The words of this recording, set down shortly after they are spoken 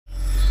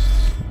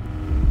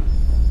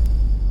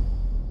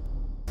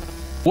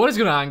What is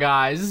going on,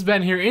 guys? This is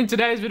Ben here. In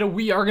today's video,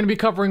 we are going to be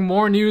covering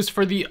more news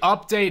for the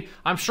update.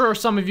 I'm sure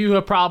some of you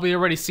have probably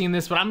already seen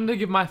this, but I'm going to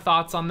give my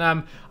thoughts on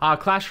them.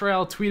 Clash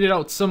Royale tweeted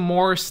out some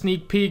more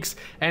sneak peeks,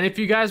 and if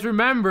you guys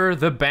remember,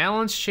 the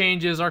balance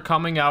changes are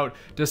coming out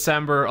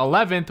December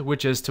 11th,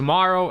 which is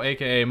tomorrow,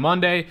 aka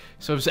Monday.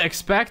 So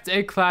expect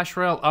a Clash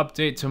Royale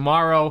update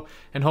tomorrow,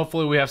 and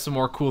hopefully we have some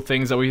more cool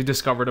things that we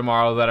discover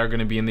tomorrow that are going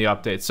to be in the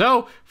update.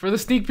 So for the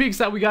sneak peeks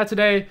that we got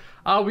today,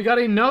 we got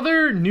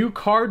another new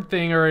card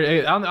thing, or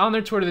on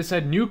their Twitter they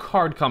said new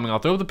card coming. I'll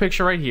throw the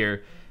picture right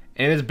here,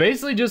 and it's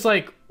basically just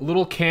like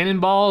little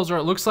cannonballs, or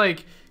it looks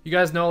like, you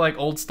guys know, like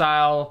old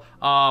style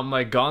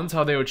like guns,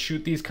 how they would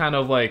shoot these kind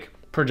of like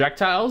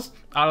projectiles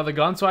out of the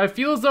gun. So I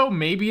feel as though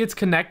maybe it's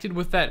connected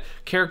with that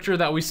character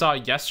that we saw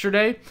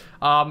yesterday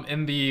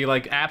in the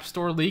like App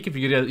Store leak. If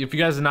you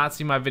guys did not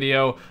see my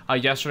video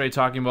yesterday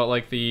talking about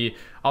like the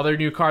other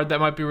new card that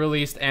might be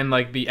released and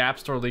like the App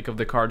Store leak of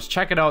the cards,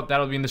 check it out.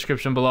 That'll be in the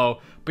description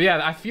below. But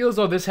yeah, I feel as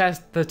though this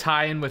has the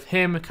tie-in with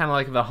him, kind of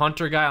like the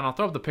hunter guy, and I'll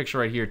throw up the picture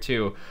right here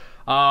too.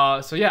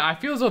 So yeah, I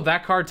feel as though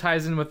that card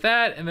ties in with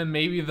that, and then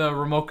maybe the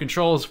remote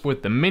controls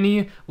with the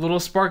mini little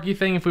sparky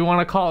thing, if we want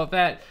to call it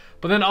that.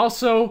 But then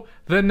also,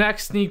 the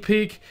next sneak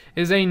peek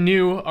is a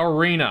new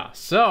arena.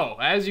 So,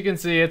 as you can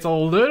see, it's a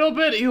little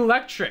bit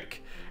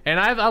electric. And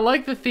I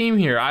like the theme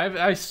here.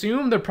 I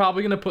assume they're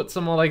probably going to put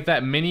some like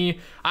that mini...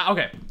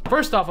 okay,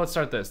 first off, let's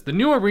start this. The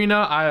new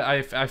arena,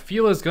 I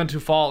feel is going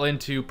to fall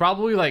into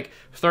probably like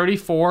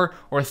 3,400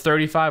 or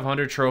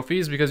 3,500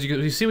 trophies. Because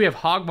you see we have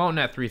Hog Mountain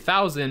at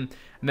 3,000.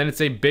 And then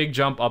it's a big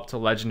jump up to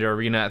Legendary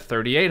Arena at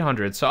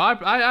 3,800. So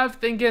I'm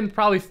thinking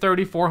probably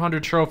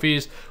 3,400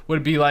 trophies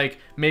would be like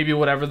maybe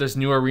whatever this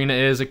new arena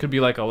is. It could be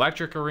like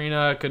Electric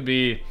Arena, it could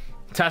be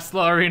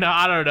Tesla Arena,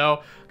 I don't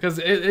know. Because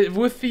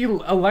with the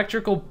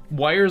electrical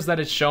wires that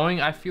it's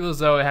showing, I feel as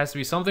though it has to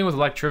be something with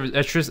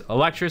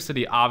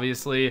electricity,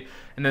 obviously.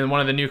 And then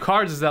one of the new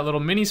cards is that little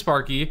mini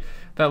Sparky,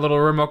 that little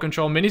remote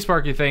control mini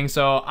Sparky thing.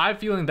 So I'm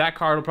feeling that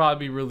card will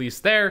probably be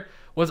released there.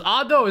 What's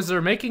odd though is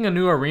they're making a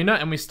new arena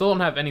and we still don't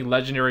have any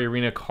Legendary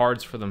Arena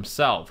cards for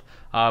themselves.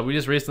 We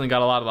just recently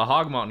got a lot of the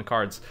Hog Mountain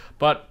cards.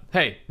 But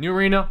hey, new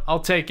arena, I'll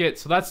take it.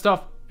 So that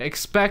stuff,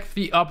 expect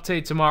the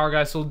update tomorrow,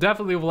 guys. So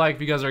definitely leave a like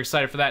if you guys are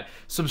excited for that.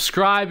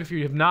 Subscribe if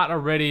you have not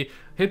already.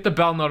 Hit the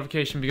bell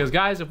notification, because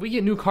guys, if we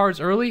get new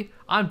cards early,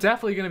 I'm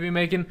definitely going to be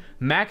making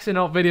maxing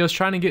out videos,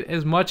 trying to get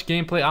as much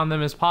gameplay on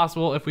them as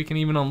possible, if we can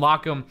even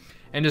unlock them,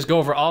 and just go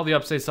over all the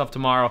update stuff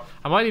tomorrow.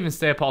 I might even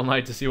stay up all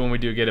night to see when we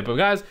do get it. But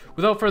guys,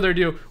 without further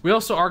ado, we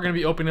also are going to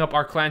be opening up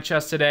our clan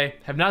chest today.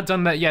 Have not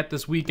done that yet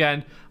this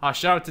weekend.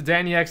 Shout out to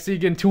Danny XC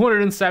getting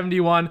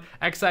 271,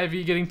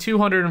 XIV getting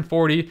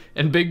 240,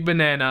 and Big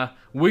Banana,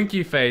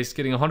 Winky Face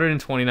getting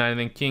 129, and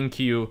then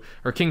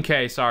King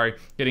K, sorry,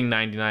 getting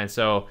 99.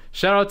 So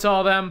shout out to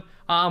all them.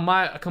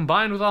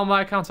 Combined with all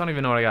my accounts, I don't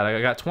even know what I got.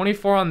 I got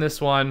 24 on this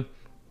one.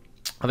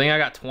 I think I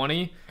got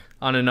 20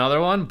 on another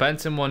one.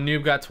 Benson one,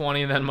 Noob got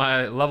 20, and then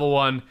my level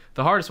 1,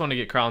 the hardest one to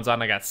get crowns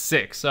on, I got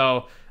 6.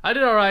 So I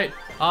did all right.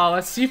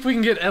 Let's see if we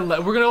can get,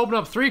 we're gonna open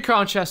up 3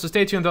 crown chests, so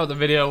stay tuned throughout the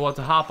video. We'll have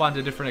to hop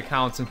onto different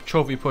accounts and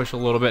trophy push a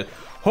little bit.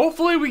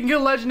 Hopefully we can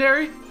get a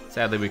legendary.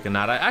 Sadly we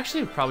cannot. I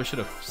actually probably should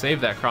have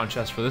saved that crown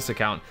chest for this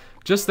account.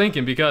 Just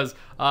thinking, because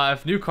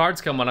if new cards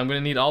come on, I'm gonna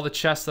need all the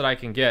chests that I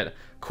can get.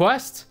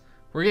 Quest,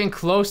 we're getting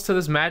close to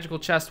this magical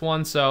chest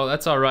one, so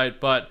that's all right,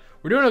 but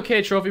we're doing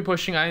okay trophy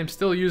pushing. I am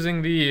still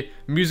using the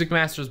Music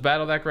Masters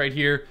battle deck right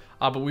here,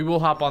 but we will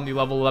hop on the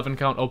level 11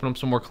 count, open up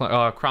some more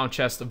crown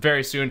chests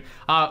very soon.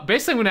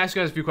 Basically, I'm going to ask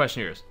you guys a few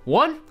questions here.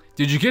 1,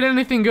 did you get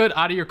anything good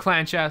out of your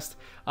clan chest?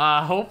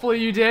 Hopefully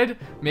you did.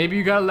 Maybe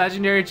you got a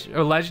legendary.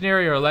 I was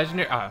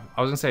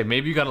going to say,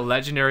 maybe you got a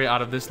legendary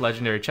out of this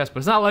legendary chest, but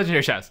it's not a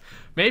legendary chest.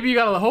 Maybe you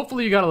got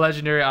hopefully you got a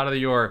legendary out of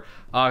your,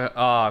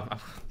 I'm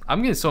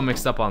getting so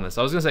mixed up on this.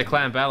 I was going to say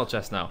clan battle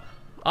chest now.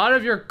 Out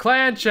of your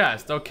clan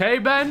chest, okay,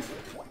 Ben?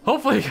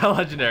 Hopefully you got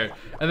legendary.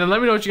 And then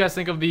let me know what you guys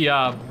think of the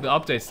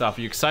update stuff.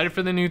 Are you excited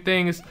for the new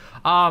things?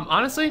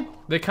 Honestly,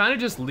 they kind of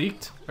just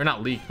leaked, or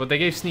not leaked, but they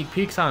gave sneak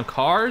peeks on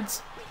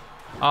cards,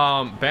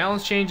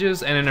 balance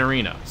changes, and an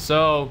arena.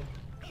 So,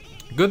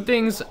 good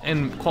things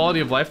and quality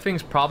of life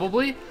things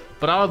probably,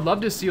 but I would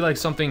love to see like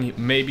something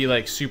maybe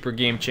like super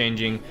game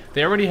changing.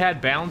 They already had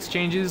balance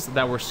changes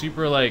that were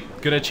super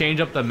like gonna change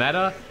up the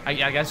meta. I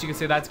guess you could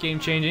say that's game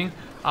changing.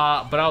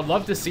 But I would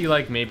love to see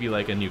like maybe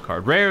like a new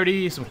card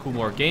rarity, some cool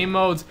more game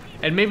modes,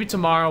 and maybe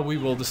tomorrow we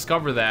will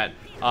discover that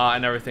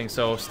and everything.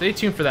 So stay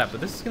tuned for that.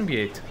 But this is gonna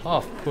be a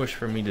tough push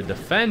for me to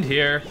defend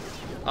here.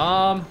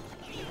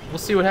 We'll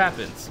see what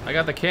happens. I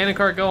got the cannon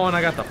cart going.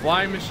 I got the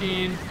flying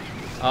machine.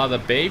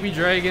 The baby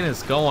dragon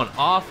is going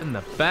off in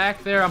the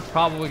back there. I'm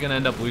probably gonna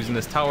end up losing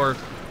this tower,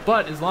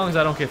 but as long as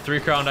I don't get 3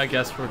 crowned, I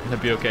guess we're gonna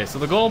be okay. So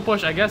the golden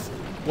push, I guess.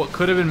 What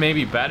could have been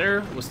maybe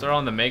better was throw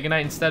on the Mega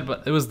Knight instead,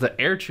 but it was the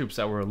air troops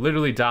that were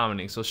literally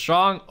dominating. So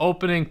strong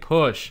opening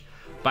push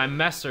by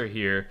Messer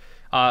here.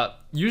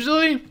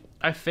 Usually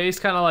I face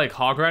kind of like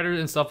Hog Riders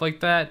and stuff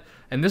like that,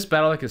 and this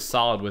battle deck is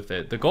solid with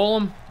it. The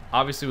Golem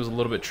obviously was a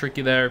little bit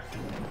tricky there.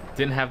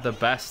 Didn't have the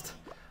best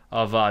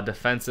of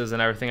defenses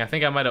and everything. I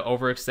think I might have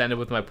overextended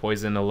with my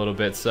poison a little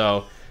bit,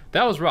 so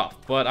that was rough.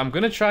 But I'm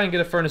gonna try and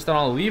get a furnace down.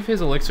 I'll leave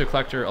his elixir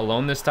collector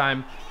alone this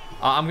time.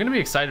 I'm gonna be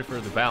excited for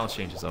the balance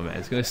changes though, man.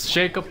 It's gonna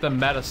shake up the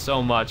meta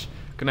so much.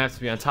 Gonna have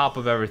to be on top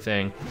of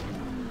everything.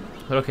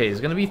 But okay,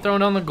 he's gonna be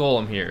throwing on the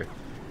golem here.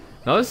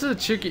 Now this is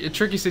a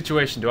tricky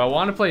situation. Do I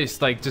want to play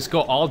like just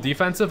go all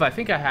defensive? I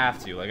think I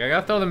have to. Like I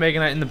gotta throw the Mega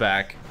Knight in the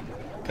back.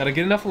 Gotta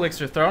get enough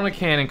elixir, throw on a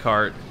cannon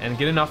cart, and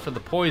get enough for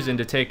the poison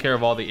to take care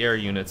of all the air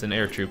units and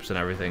air troops and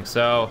everything.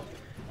 So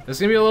this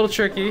is gonna be a little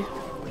tricky.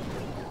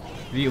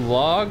 The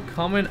log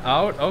coming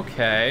out.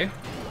 Okay.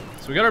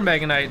 So we got our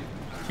Mega Knight.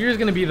 Here's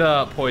gonna be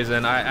the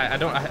poison. I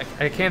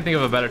can't think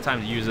of a better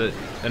time to use it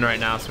than right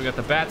now. So we got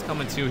the bats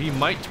coming too. He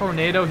might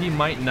tornado, he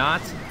might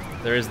not.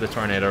 There is the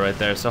tornado right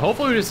there. So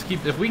hopefully we just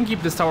keep, if we can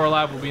keep this tower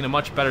alive, we'll be in a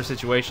much better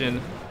situation.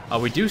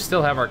 We do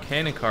still have our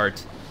cannon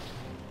cart.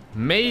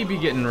 Maybe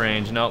get in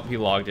range. Nope, he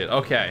logged it.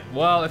 Okay,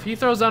 well, if he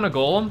throws down a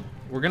golem,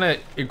 we're gonna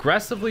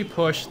aggressively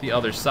push the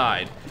other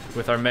side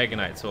with our Mega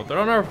Knight. So we'll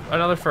throw on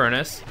another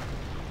furnace,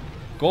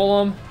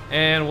 golem,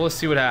 and we'll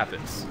see what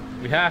happens.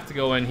 We have to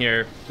go in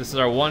here. This is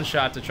our one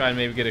shot to try and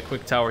maybe get a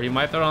quick tower. He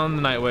might throw on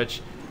the Night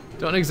Witch.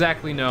 Don't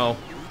exactly know.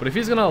 But if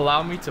he's gonna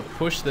allow me to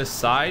push this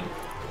side,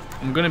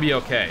 I'm gonna be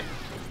okay.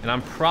 And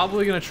I'm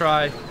probably gonna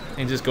try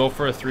and just go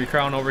for a 3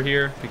 crown over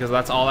here because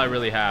that's all I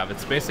really have.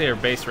 It's basically our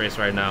base race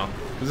right now.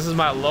 This is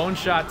my lone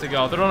shot to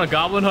go. Throw on a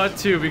goblin hut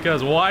too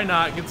because why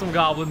not? Get some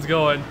goblins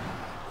going.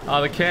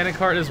 The cannon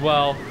cart as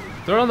well.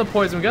 Throw on the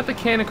poison. We got the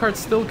cannon cart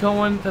still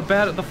going.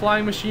 The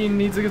flying machine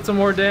needs to get some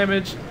more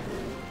damage.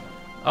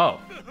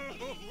 Oh.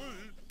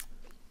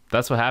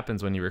 That's what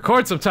happens when you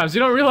record sometimes. You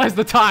don't realize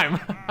the time.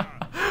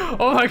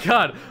 Oh my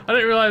god. I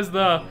didn't realize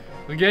the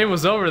game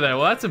was over there.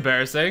 Well, that's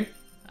embarrassing.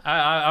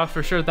 I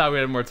for sure thought we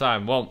had more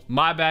time. Well,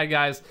 my bad,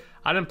 guys.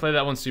 I didn't play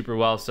that one super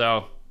well,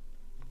 so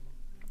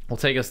we'll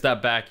take a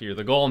step back here.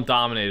 The golem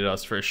dominated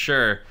us for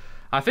sure.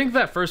 I think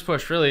that first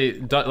push really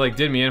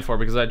did me in for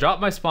because I dropped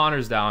my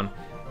spawners down.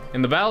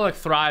 And the battle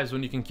thrives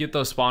when you can get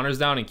those spawners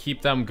down and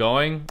keep them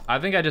going. I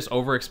think I just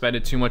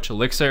overexpended too much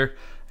elixir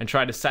and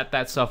tried to set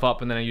that stuff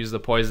up, and then I used the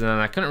poison, and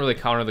I couldn't really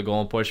counter the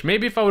golem push.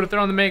 Maybe if I would have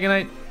thrown the Mega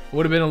Knight, it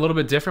would have been a little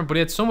bit different, but he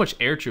had so much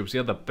air troops. He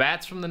had the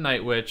bats from the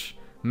Night Witch,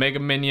 Mega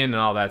Minion, and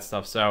all that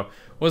stuff, so it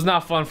was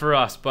not fun for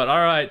us. But all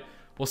right,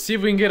 we'll see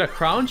if we can get a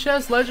crown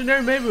chest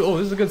legendary maybe. Oh,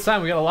 this is a good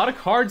sign. We got a lot of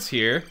cards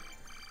here.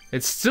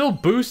 It's still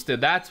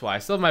boosted, that's why. I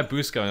still have my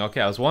boost going.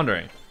 Okay, I was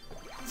wondering.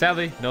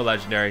 Sadly, no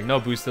legendary,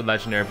 no boosted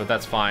legendary, but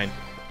that's fine.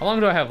 How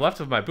long do I have left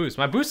of my boost?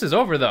 My boost is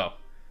over though.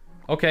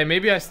 Okay,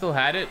 maybe I still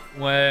had it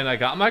when I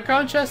got my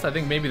crown chest. I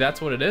think maybe that's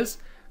what it is.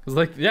 Cause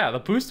like, yeah, the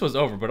boost was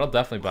over, but I'll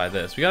definitely buy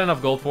this. We got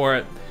enough gold for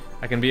it.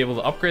 I can be able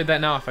to upgrade that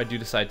now if I do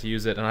decide to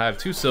use it, and I have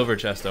 2 silver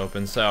chests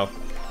open, so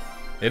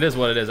it is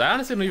what it is. I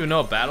honestly don't even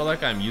know what battle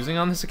deck I'm using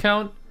on this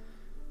account.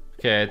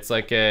 Okay, it's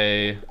like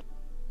a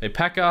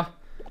P.E.K.K.A.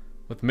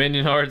 with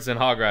Minion Hordes and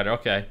Hog Rider.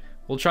 Okay,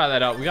 we'll try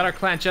that out. We got our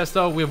clan chest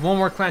though. We have 1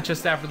 more clan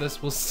chest after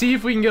this. We'll see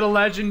if we can get a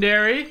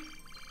legendary.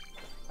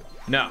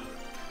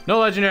 No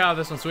legendary out of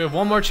this one, so we have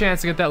 1 more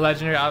chance to get that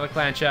legendary out of the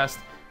clan chest.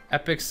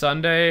 Epic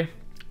Sunday.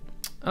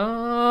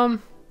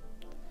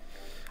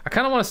 I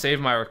kind of want to save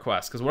my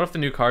request, because what if the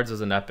new cards is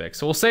an epic?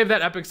 So we'll save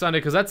that Epic Sunday,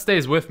 because that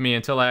stays with me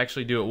until I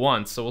actually do it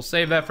once. So we'll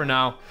save that for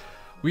now.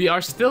 We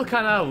are still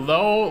kind of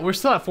low. We're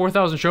still at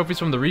 4,000 trophies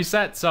from the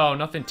reset, so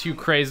nothing too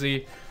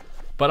crazy.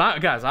 But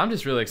guys, I'm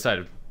just really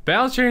excited.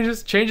 Balance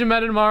changes, change in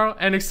meta tomorrow,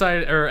 and end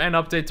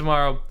update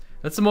tomorrow.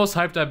 That's the most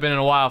hyped I've been in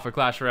a while for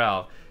Clash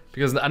Royale.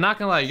 Because I'm not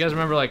gonna lie, you guys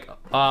remember like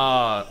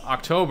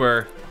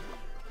October,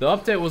 the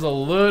update was a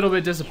little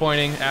bit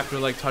disappointing after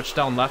like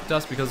Touchdown left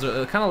us, because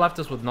it kind of left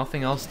us with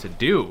nothing else to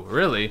do,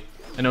 really,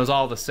 and it was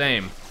all the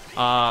same.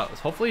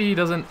 Hopefully he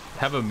doesn't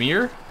have a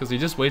mirror, because he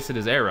just wasted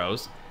his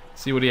arrows.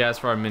 See what he has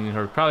for our minion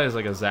horde. Probably has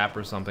like a zap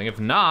or something. If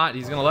not,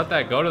 he's gonna let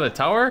that go to the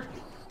tower.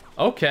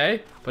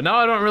 Okay, but now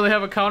I don't really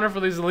have a counter for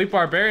these elite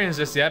barbarians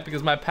just yet,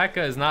 because my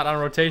P.E.K.K.A. is not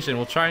on rotation.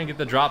 We'll try and get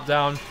the drop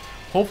down.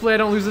 Hopefully I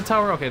don't lose the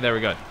tower. Okay, there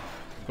we go.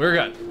 We're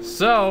good.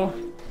 So,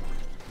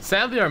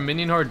 sadly our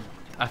minion horde,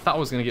 I thought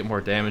was gonna get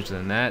more damage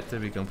than that, to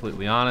be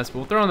completely honest. But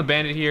we'll throw on the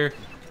bandit here.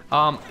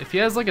 If he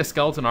has like a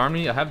skeleton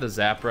army, I have the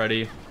zap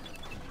ready.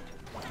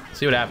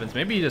 See what happens.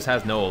 Maybe he just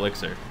has no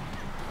elixir.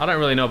 I don't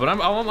really know, but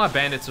I want my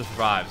bandits to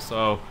survive,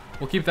 so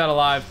we'll keep that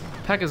alive.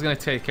 P.E.K.K.A. is gonna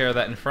take care of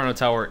that Inferno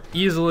Tower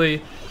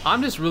easily.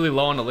 I'm just really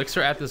low on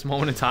elixir at this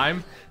moment in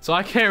time, so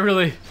I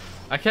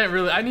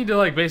need to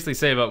like basically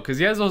save up, because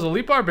he has those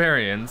elite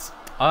barbarians.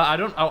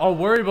 I'll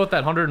worry about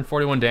that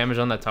 141 damage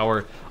on that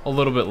tower a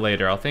little bit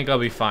later. I think I'll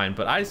be fine,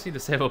 but I just need to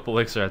save up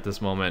elixir at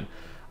this moment.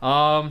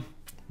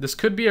 This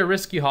could be a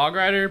risky Hog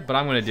Rider, but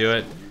I'm gonna do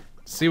it.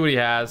 See what he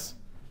has.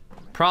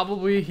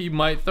 Probably he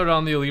might throw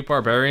down the elite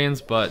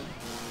barbarians, but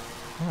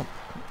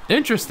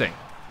interesting.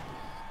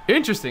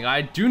 Interesting.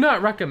 I do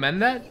not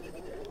recommend that.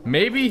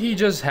 Maybe he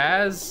just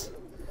has.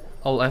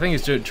 Oh, I think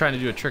he's trying to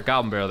do a trick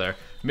goblin barrel there.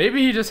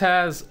 Maybe he just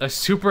has a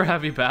super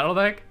heavy battle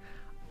deck.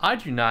 I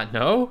do not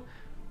know.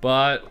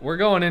 But we're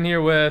going in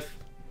here with...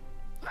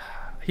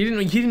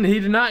 he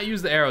did not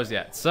use the arrows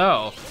yet.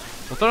 So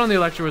we'll throw on the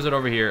Electro Wizard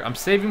over here. I'm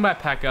saving my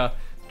P.E.K.K.A.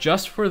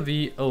 just for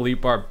the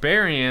Elite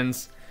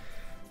Barbarians.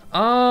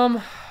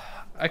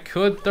 I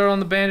could throw on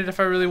the Bandit if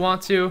I really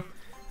want to.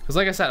 Because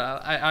like I said,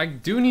 I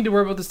do need to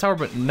worry about this tower,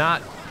 but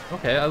not...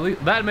 Okay, at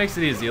least that makes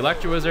it easy.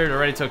 Electro Wizard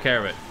already took care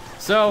of it.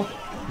 So,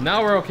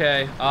 now we're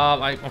okay.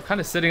 I'm kind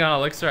of sitting on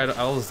Elixir.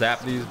 I'll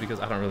zap these because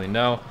I don't really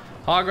know.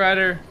 Hog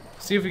Rider,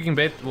 see if we can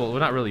bait... Well, we're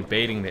not really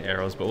baiting the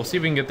arrows, but we'll see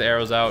if we can get the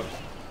arrows out.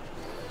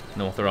 And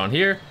then we'll throw on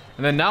here.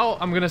 And then now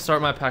I'm going to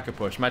start my P.E.K.K.A.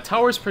 push. My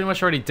tower's pretty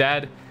much already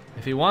dead.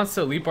 If he wants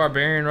to Elite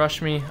Barbarian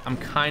rush me, I'm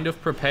kind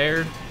of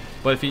prepared.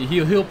 But if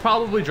he'll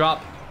probably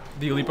drop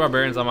the Elite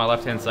Barbarians on my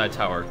left-hand side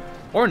tower.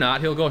 Or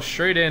not, he'll go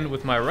straight in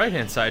with my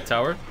right-hand side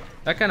tower.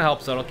 That kind of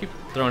helps out. I'll keep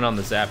throwing on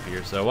the zap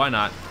here, so why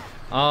not?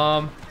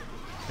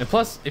 And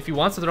plus, if he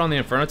wants to throw on the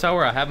Inferno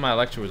Tower, I have my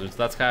Electro Wizard, so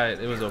that's kind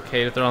of, it was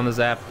okay to throw on the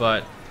zap,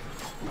 but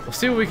we'll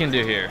see what we can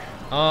do here.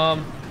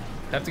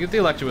 Have to get the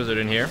Electro Wizard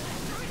in here.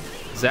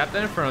 Zap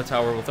that Inferno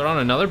Tower. We'll throw on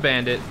another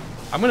Bandit.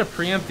 I'm going to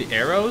preempt the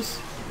arrows,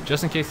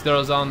 just in case he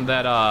throws on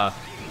that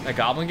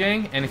Goblin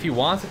Gang. And if he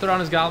wants to throw on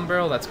his Goblin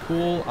Barrel, that's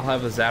cool. I'll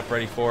have the zap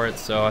ready for it,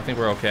 so I think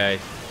we're okay.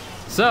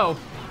 So,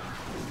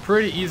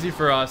 pretty easy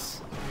for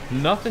us.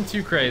 Nothing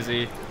too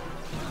crazy.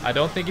 I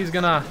don't think he's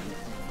gonna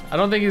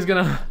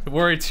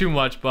worry too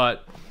much,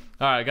 but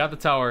all right, got the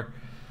tower.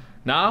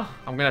 Now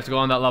I'm gonna have to go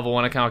on that level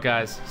 1 account,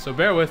 guys. So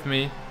bear with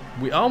me.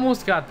 We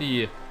almost got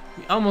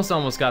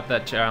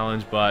that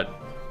challenge, but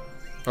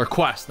or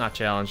quest, not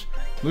challenge.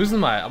 I'm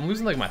losing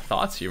like my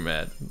thoughts here,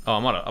 man. Oh,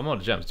 I'm out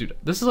of gems, dude.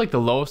 This is like the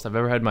lowest I've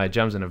ever had my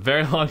gems in a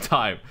very long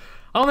time.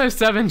 I only have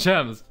 7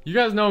 gems. You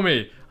guys know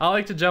me. I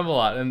like to gem a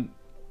lot, and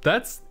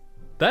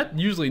that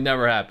usually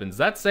never happens.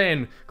 That's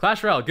saying,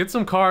 Clash Royale, get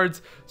some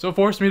cards, so it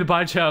forced me to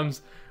buy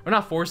gems. Or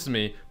not forces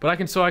me, but I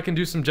can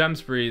do some gem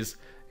sprees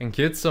and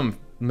get some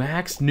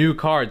max new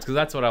cards, because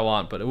that's what I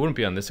want. But it wouldn't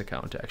be on this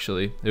account,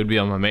 actually. It would be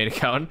on my main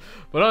account.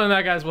 But other than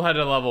that, guys, we'll head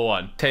to level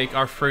 1. Take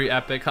our free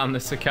epic on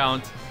this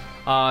account.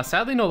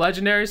 Sadly, no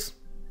legendaries.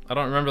 I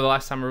don't remember the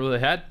last time I really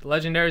had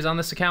legendaries on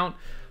this account.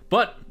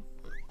 But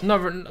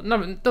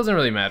it doesn't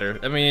really matter.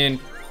 I mean,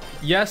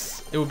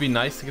 yes, it would be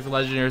nice to get the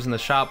legendaries in the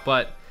shop,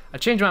 but I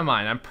changed my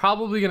mind. I'm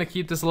probably gonna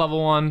keep this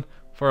level 1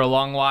 for a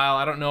long while.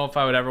 I don't know if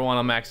I would ever want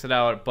to max it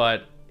out,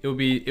 but it would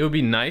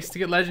be nice to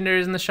get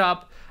legendaries in the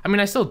shop. I mean,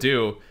 I still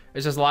do.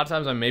 It's just a lot of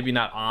times I'm maybe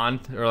not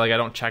on, or like I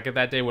don't check it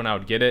that day when I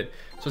would get it.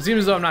 So it seems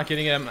as though I'm not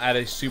getting them at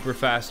a super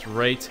fast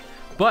rate.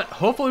 But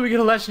hopefully we get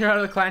a legendary out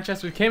of the clan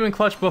chest. We came in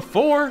clutch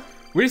before.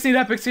 We just need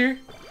epics here.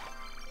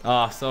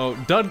 So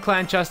dud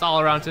clan chest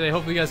all around today.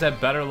 Hopefully you guys had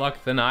better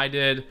luck than I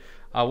did.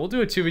 We'll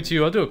do a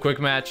 2v2. I'll do a quick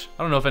match.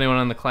 I don't know if anyone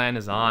on the clan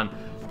is on,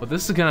 but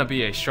this is gonna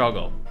be a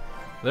struggle.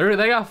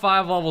 They got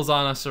 5 levels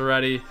on us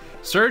already.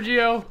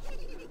 Sergio,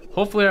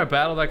 hopefully our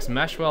battle decks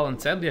mesh well,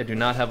 and sadly I do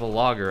not have a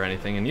log or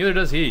anything, and neither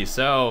does he,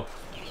 so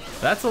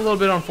that's a little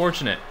bit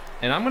unfortunate.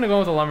 And I'm gonna go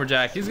with the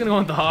Lumberjack. He's gonna go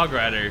with the Hog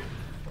Rider.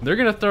 They're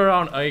gonna throw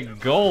down a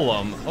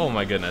Golem. Oh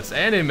my goodness.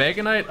 And a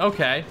Mega Knight?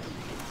 Okay.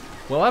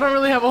 Well, I don't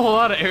really have a whole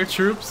lot of air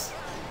troops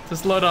to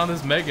slow down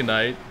this Mega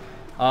Knight.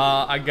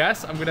 I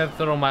guess I'm gonna have to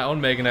throw my own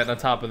Mega Knight on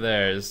top of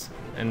theirs.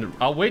 And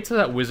I'll wait till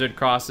that wizard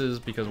crosses,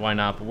 because why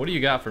not? But what do you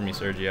got for me,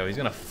 Sergio? He's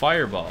gonna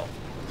Fireball.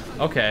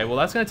 Okay, well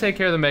that's gonna take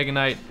care of the Mega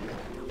Knight.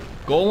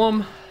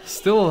 Golem,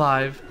 still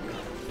alive.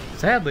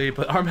 Sadly,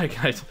 but our Mega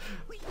Knight,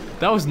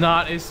 that was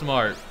not a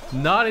smart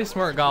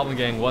Goblin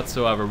Gang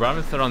whatsoever. But I'm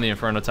gonna throw on the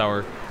Inferno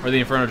Tower, or the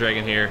Inferno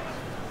Dragon here.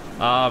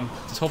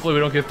 Just hopefully we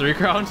don't get 3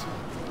 crowns.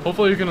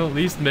 Hopefully we can at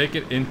least make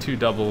it into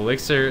double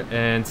elixir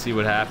and see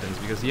what happens,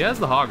 because he has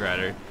the Hog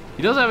Rider.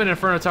 He does have an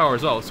Inferno Tower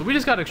as well, so we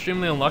just got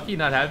extremely unlucky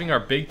not having our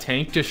big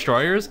tank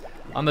destroyers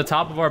on the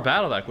top of our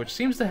battle deck, which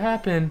seems to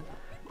happen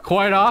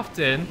quite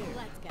often,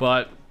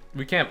 but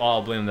we can't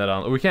blame that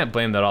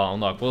all on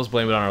luck. We'll just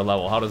blame it on our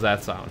level. How does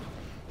that sound?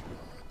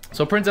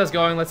 So Princess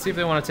going, let's see if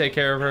they want to take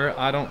care of her.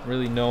 I don't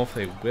really know if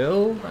they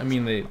will. I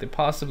mean, they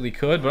possibly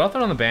could, but I'll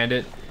throw on the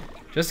Bandit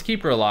just to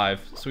keep her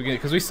alive, so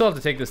because we still have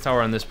to take this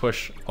tower on this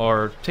push,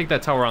 or take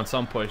that tower on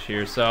some push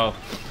here. So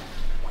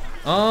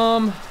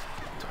no,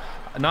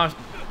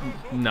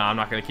 I'm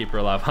not gonna keep her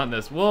alive on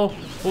this. We'll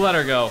let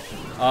her go.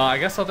 I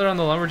guess I'll throw on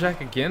the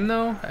Lumberjack again,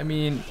 though. I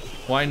mean,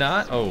 why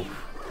not? Oh,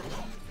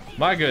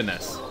 my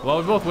goodness.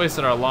 Well, we both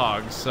wasted our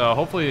logs, so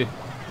hopefully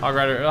Hog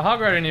Rider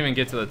didn't even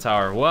get to the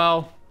tower.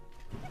 Well,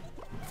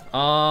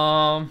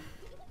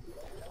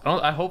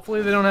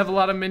 hopefully they don't have a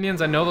lot of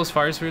minions. I know those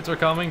fire spirits are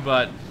coming,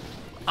 but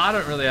I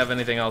don't really have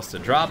anything else to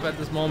drop at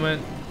this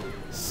moment,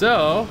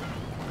 so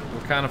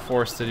we're kind of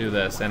forced to do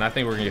this, and I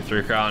think we're gonna get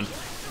 3 crown.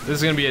 This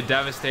is gonna be a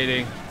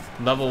devastating.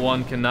 Level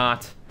 1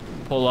 cannot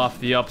pull off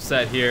the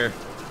upset here.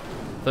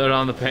 Throw it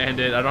on the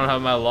Bandit. I don't have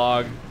my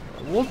log.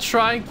 We'll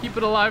try and keep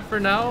it alive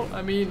for now.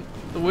 I mean,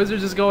 the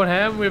wizard's just going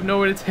ham. We have no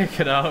way to take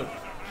it out.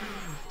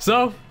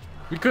 So,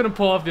 We couldn't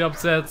pull off the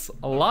upsets.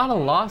 A lot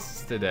of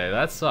losses today.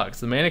 That sucks.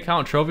 The main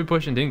account trophy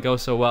pushing didn't go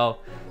so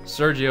well.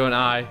 Sergio and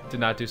I did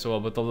not do so well,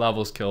 but the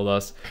levels killed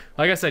us.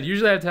 Like I said,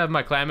 usually I have to have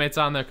my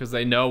clanmates on there because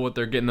they know what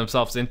they're getting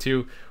themselves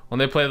into when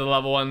they play the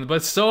level 1. But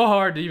it's so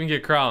hard to even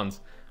get crowns.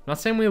 I'm not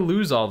saying we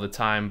lose all the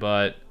time,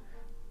 but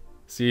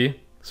see,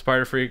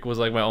 Spider Freak was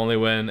like my only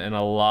win and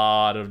a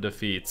lot of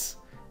defeats.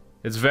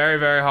 It's very,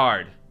 very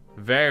hard.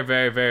 Very,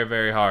 very, very,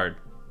 very hard.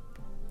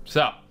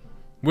 So,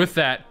 with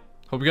that,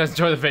 hope you guys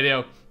enjoy the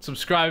video.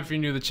 Subscribe if you're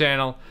new to the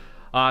channel.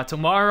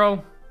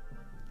 Tomorrow,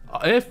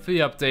 if the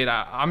update,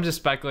 I'm just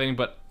speculating,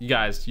 but you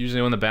guys,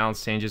 usually when the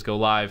balance changes go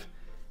live,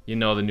 you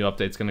know the new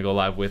update's gonna go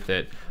live with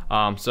it.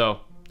 So,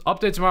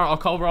 update tomorrow, I'll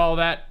cover all of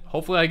that.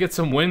 Hopefully I get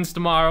some wins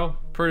tomorrow.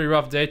 Pretty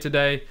rough day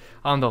today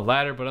on the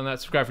ladder, but on that,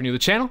 subscribe if you're new to the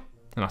channel,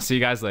 and I'll see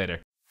you guys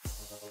later.